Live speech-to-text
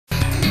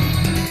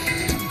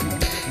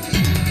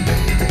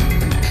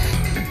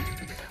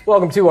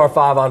Welcome to our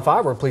 5 on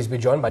 5. We're pleased to be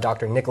joined by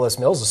Dr. Nicholas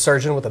Mills, a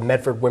surgeon with the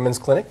Medford Women's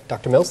Clinic.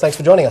 Dr. Mills, thanks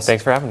for joining us.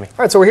 Thanks for having me. All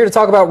right, so we're here to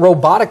talk about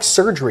robotic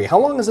surgery. How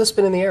long has this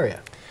been in the area?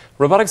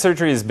 Robotic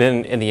surgery has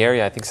been in the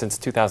area, I think, since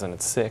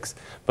 2006,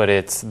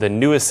 but the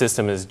newest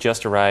system has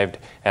just arrived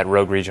at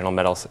Rogue Regional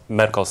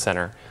Medical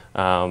Center,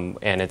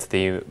 and it's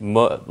the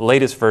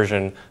latest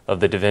version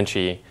of the Da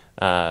Vinci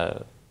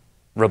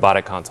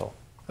robotic console.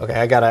 Okay,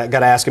 I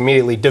gotta ask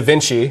immediately. Da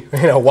Vinci.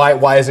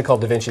 Why is it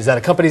called Da Vinci? Is that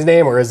a company's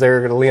name, or is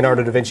there a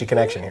Leonardo da Vinci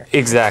connection here?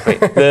 Exactly.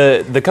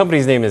 The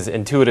company's name is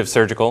Intuitive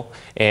Surgical,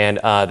 and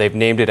they've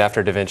named it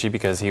after Da Vinci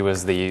because he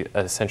was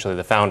essentially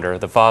the founder,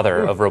 the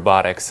father of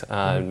robotics,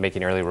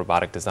 making early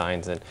robotic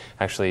designs and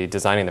actually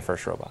designing the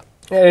first robot.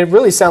 And it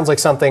really sounds like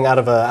something out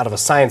of a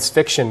science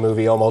fiction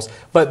movie almost.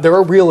 But there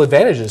are real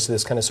advantages to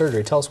this kind of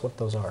surgery. Tell us what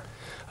those are.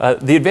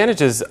 The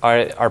advantages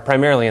are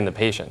primarily in the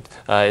patient.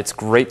 It's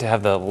great to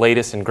have the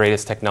latest and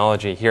greatest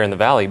technology here in the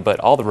Valley, but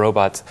all the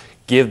robots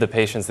give the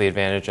patients the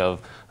advantage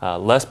of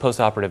less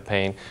postoperative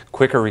pain,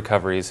 quicker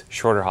recoveries,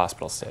 shorter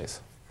hospital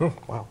stays.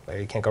 Wow,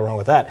 you can't go wrong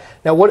with that.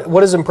 Now,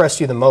 what has impressed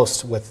you the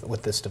most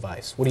with this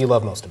device? What do you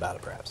love most about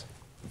it, perhaps?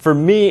 For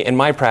me, in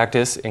my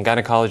practice in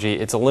gynecology,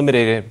 it's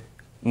eliminated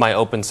my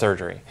open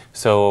surgery.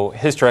 So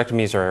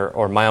hysterectomies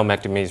or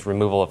myomectomies,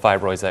 removal of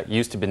fibroids that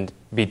used to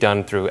be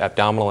done through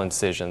abdominal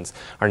incisions,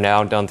 are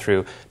now done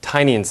through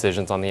tiny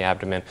incisions on the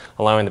abdomen,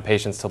 allowing the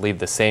patients to leave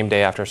the same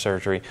day after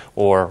surgery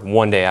or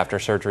one day after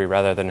surgery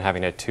rather than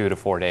having a 2 to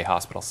 4 day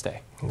hospital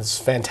stay. This is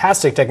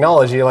fantastic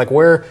technology. Like,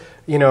 we're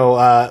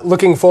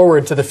looking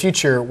forward to the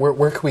future.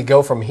 Where can we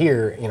go from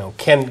here?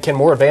 Can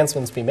more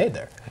advancements be made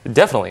there?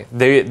 Definitely.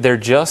 They're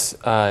just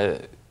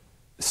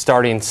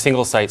starting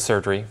single-site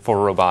surgery for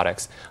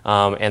robotics,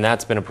 and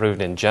that's been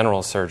approved in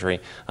general surgery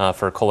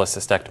for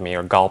cholecystectomy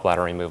or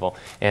gallbladder removal.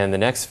 And the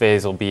next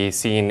phase will be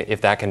seeing if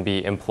that can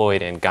be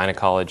employed in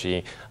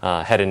gynecology,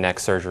 head and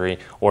neck surgery,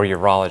 or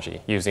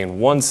urology,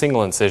 using one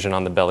single incision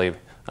on the belly,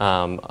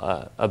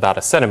 about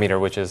a centimeter,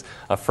 which is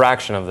a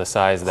fraction of the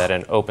size that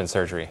an open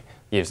surgery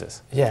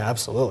uses. Yeah,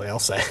 absolutely, I'll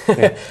say.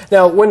 Yeah.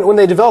 Now, when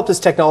they developed this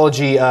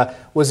technology,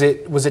 was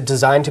it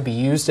designed to be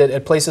used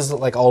at places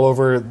like all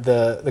over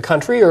the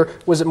country, or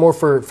was it more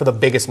for the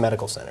biggest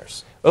medical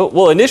centers? Oh,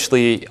 well,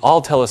 initially,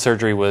 all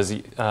telesurgery was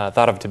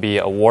thought of to be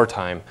a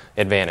wartime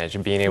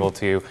advantage, being able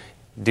to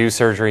do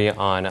surgery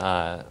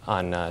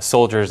on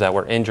soldiers that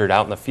were injured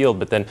out in the field,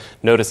 but then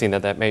noticing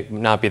that may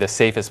not be the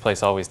safest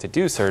place always to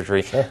do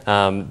surgery. Sure.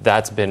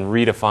 That's been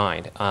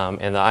redefined.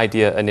 And the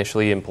idea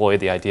initially employed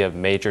the idea of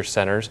major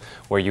centers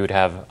where you would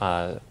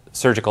have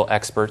surgical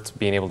experts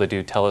being able to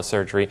do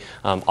telesurgery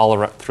all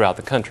around throughout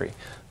the country.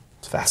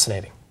 It's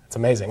fascinating. It's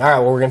amazing. All right,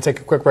 well, we're going to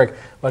take a quick break.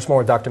 Much more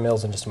with Dr.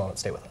 Mills in just a moment.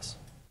 Stay with us.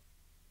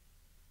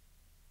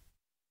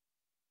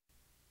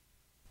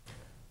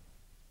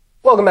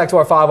 Welcome back to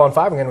our 5 on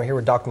 5. We're going to be here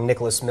with Dr.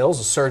 Nicholas Mills,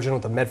 a surgeon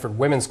with the Medford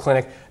Women's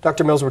Clinic.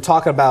 Dr. Mills, we're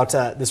talking about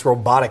this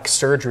robotic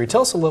surgery.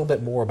 Tell us a little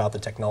bit more about the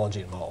technology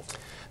involved.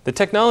 The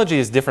technology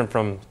is different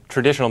from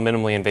traditional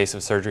minimally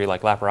invasive surgery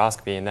like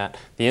laparoscopy in that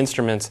the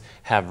instruments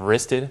have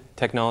wristed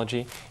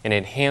technology and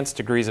enhanced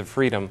degrees of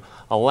freedom,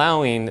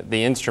 allowing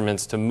the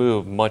instruments to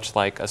move much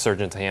like a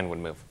surgeon's hand would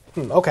move.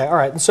 Okay, all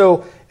right.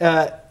 So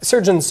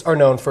surgeons are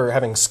known for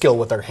having skill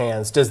with their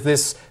hands. Does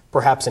this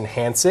perhaps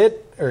enhance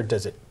it, or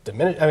does it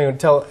diminish? I mean,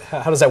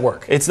 how does that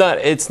work? It's not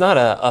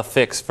a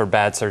fix for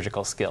bad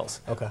surgical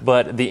skills. Okay.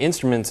 But the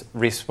instruments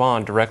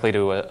respond directly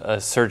to a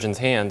surgeon's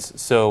hands,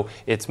 so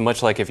it's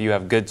much like if you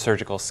have good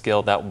surgical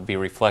skill, that will be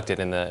reflected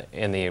in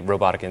the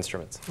robotic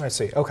instruments. I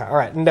see. Okay, all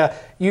right. And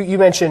you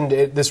mentioned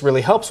this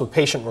really helps with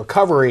patient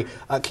recovery.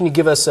 Can you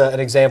give us an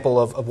example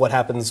of what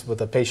happens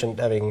with a patient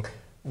having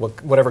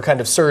whatever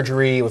kind of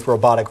surgery with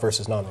robotic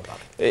versus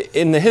non-robotic?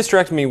 In the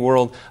hysterectomy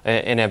world,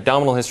 an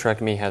abdominal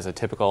hysterectomy has a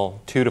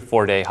typical 2 to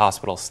 4 day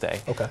hospital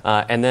stay. Okay.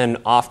 And then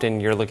often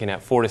you're looking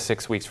at 4 to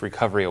 6 weeks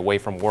recovery away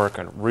from work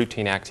and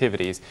routine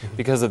activities.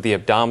 Because of the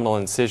abdominal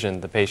incision,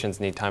 the patients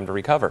need time to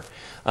recover.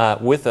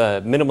 With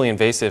a minimally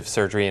invasive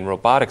surgery and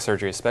robotic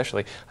surgery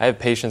especially, I have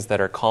patients that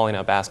are calling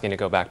up asking to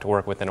go back to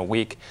work within a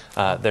week.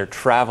 They're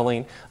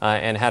traveling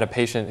and had a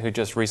patient who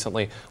just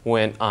recently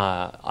went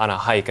on a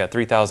hike, a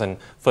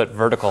 3,000-foot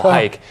vertical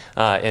hike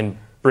in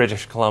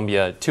British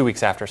Columbia 2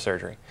 weeks after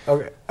surgery.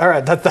 Okay, all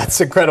right, that's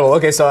incredible.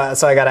 Okay, so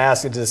I got to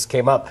ask, it just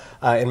came up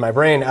in my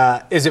brain.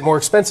 Is it more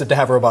expensive to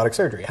have robotic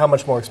surgery? How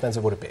much more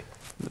expensive would it be?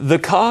 The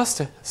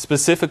cost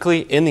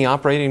specifically in the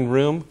operating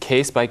room,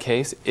 case by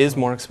case, is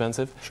more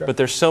expensive. Sure. But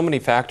there's so many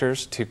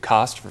factors to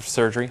cost for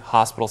surgery,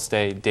 hospital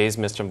stay, days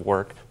missed from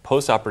work,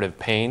 postoperative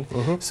pain.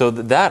 So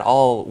that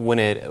all,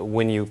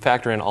 when you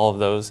factor in all of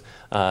those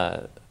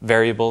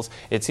variables,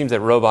 it seems that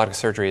robotic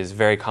surgery is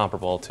very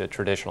comparable to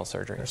traditional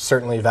surgery. There's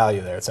certainly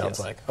value there, it sounds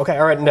like. Okay,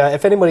 all right, and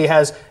if anybody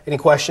has any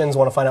questions,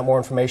 want to find out more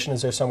information,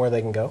 is there somewhere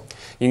they can go?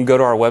 You can go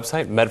to our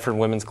website,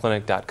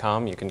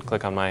 medfordwomensclinic.com. You can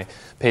click on my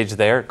page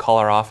there, call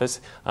our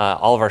office.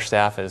 All of our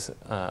staff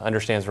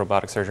understands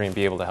robotic surgery and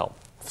be able to help.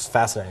 It's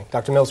fascinating.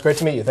 Dr. Mills, great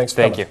to meet you. Thanks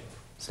for coming. Thank you.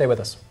 Stay with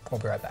us. We'll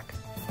be right back.